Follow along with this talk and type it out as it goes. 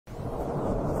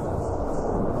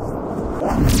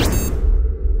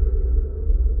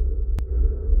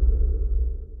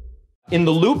in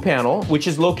the loop panel, which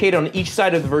is located on each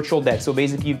side of the virtual deck. So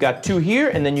basically you've got two here,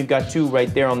 and then you've got two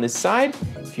right there on this side.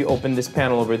 If you open this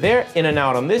panel over there, in and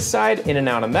out on this side, in and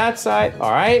out on that side,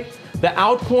 all right? The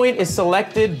out point is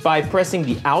selected by pressing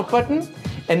the out button,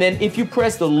 and then if you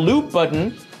press the loop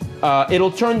button,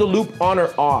 it'll turn the loop on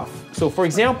or off. So for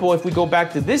example, if we go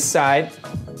back to this side,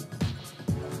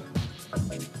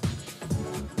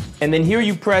 and then here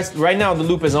you press, right now the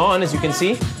loop is on, as you can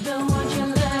see.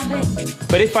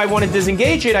 But if I want to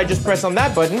disengage it, I just press on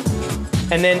that button,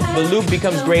 and then the loop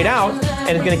becomes grayed out,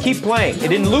 and it's going to keep playing. It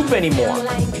didn't loop anymore.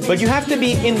 But you have to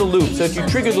be in the loop. So if you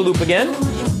trigger the loop again,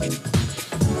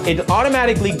 it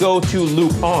automatically go to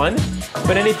loop on.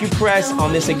 But then if you press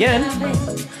on this again,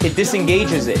 it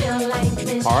disengages it.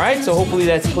 All right, so hopefully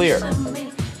that's clear.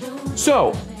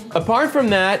 So apart from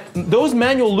that, those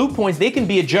manual loop points, they can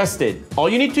be adjusted. All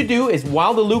you need to do is,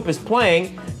 while the loop is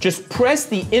playing, just press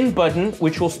the in button,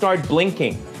 which will start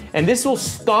blinking. And this will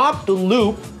stop the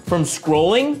loop from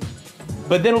scrolling,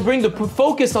 but then it'll bring the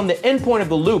focus on the end point of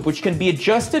the loop, which can be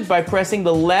adjusted by pressing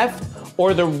the left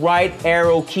or the right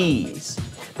arrow keys.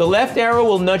 The left arrow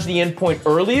will nudge the end point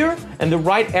earlier, and the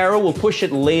right arrow will push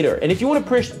it later. And if you want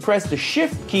to press the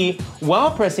shift key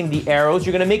while pressing the arrows,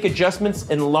 you're going to make adjustments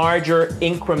in larger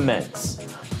increments.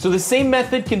 So the same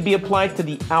method can be applied to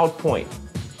the out point.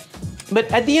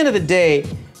 But at the end of the day,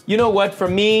 you know what, for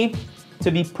me, to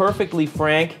be perfectly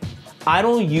frank, I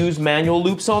don't use manual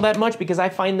loops all that much because I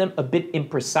find them a bit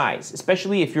imprecise,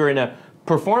 especially if you're in a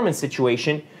performance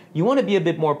situation. You want to be a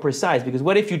bit more precise, because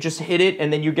what if you just hit it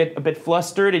and then you get a bit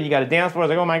flustered and you got to dance for it,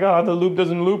 like, oh my God, the loop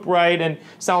doesn't loop right and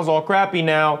sounds all crappy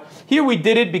now. Here we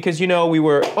did it because, you know, we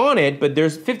were on it, but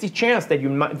there's 50% chance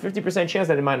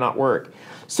that it might not work.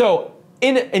 So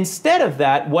instead of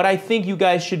that, what I think you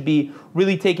guys should be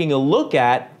really taking a look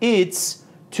at, it's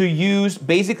to use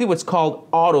basically what's called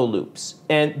auto loops.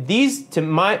 And these, in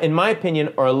my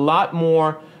opinion, are a lot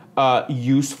more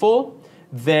useful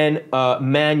than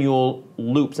manual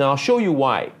loops. And I'll show you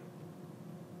why.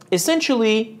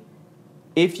 Essentially,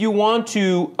 if you want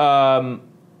to,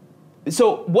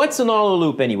 so what's an auto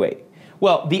loop anyway?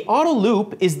 Well, the auto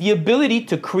loop is the ability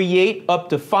to create up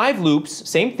to 5 loops,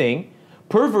 same thing,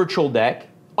 per virtual deck,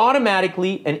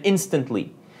 automatically and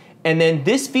instantly. And then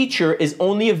this feature is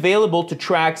only available to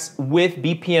tracks with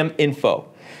BPM info.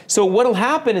 So what'll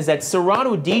happen is that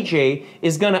Serato DJ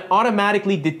is going to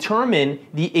automatically determine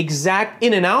the exact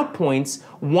in and out points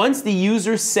once the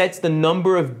user sets the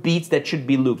number of beats that should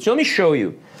be looped. So let me show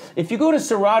you. If you go to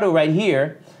Serato right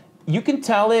here, you can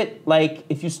tell it, like,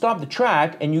 if you stop the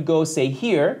track and you go, say,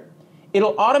 here,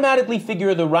 it'll automatically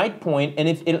figure the right point, and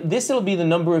it'll be the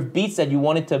number of beats that you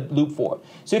want it to loop for.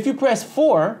 So if you press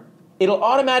 4, it'll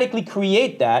automatically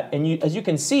create that, and as you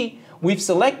can see, we've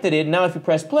selected it. Now if you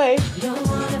press play,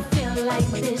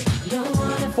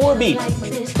 4 beats.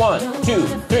 1, 2,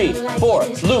 3, 4,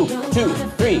 loop, 2,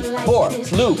 3, 4,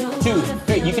 loop, 2,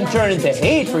 3. You can turn it into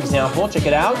 8, for example. Check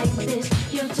it out.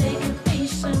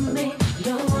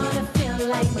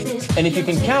 And if you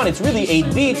can count, it's really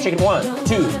 8 beats. Check it. 1,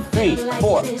 2, 3,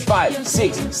 4, 5,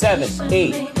 6, 7,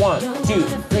 8. 1, 2,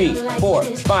 3, 4,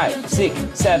 5,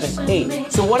 6, 7,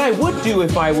 8. So what I would do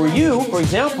if I were you, for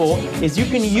example, is you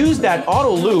can use that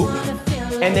auto loop,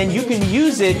 and then you can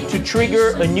use it to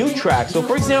trigger a new track. So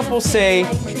for example, say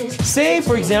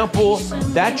for example,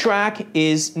 that track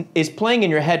is playing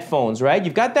in your headphones, right?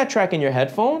 You've got that track in your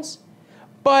headphones,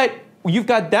 but you've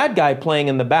got that guy playing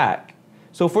in the back.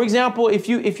 So for example, if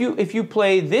you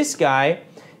play this guy,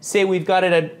 say we've got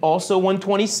it at also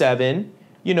 127,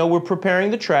 you know, we're preparing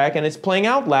the track and it's playing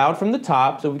out loud from the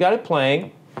top, so we've got it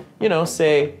playing, you know,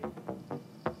 say,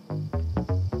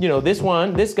 you know,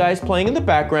 this guy's playing in the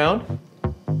background.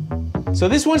 So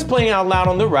this one's playing out loud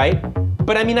on the right,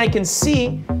 but I mean, I can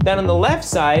see that on the left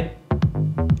side,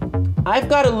 I've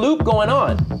got a loop going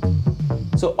on.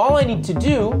 So all I need to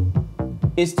do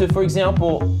is to, for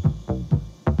example,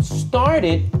 start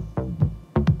it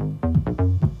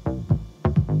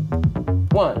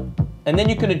 1, and then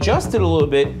you can adjust it a little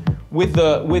bit with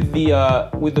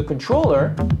the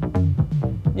controller.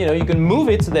 You know, you can move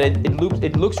it so that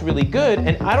it looks really good,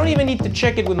 and I don't even need to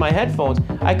check it with my headphones.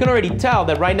 I can already tell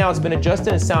that right now it's been adjusted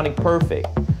and it's sounding perfect.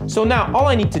 So now all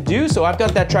I need to do, so I've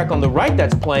got that track on the right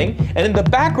that's playing, and in the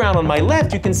background on my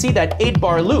left, you can see that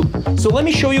 8-bar loop. So let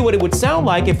me show you what it would sound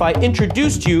like if I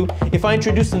introduced in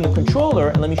the controller,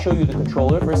 and let me show you the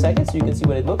controller for a second so you can see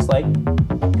what it looks like,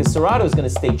 because Serato is going to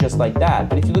stay just like that.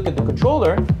 But if you look at the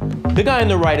controller, the guy on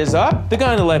the right is up, the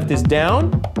guy on the left is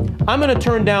down. I'm going to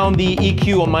turn down the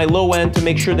EQ on my low end to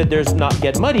make sure that there's not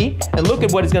get muddy, and look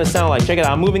at what it's going to sound like. Check it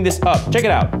out. I'm moving this up. Check it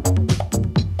out.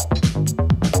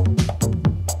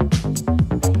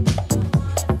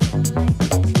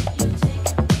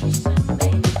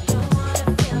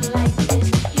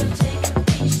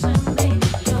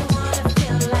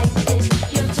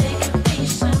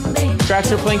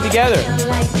 tracks are playing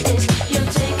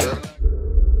together.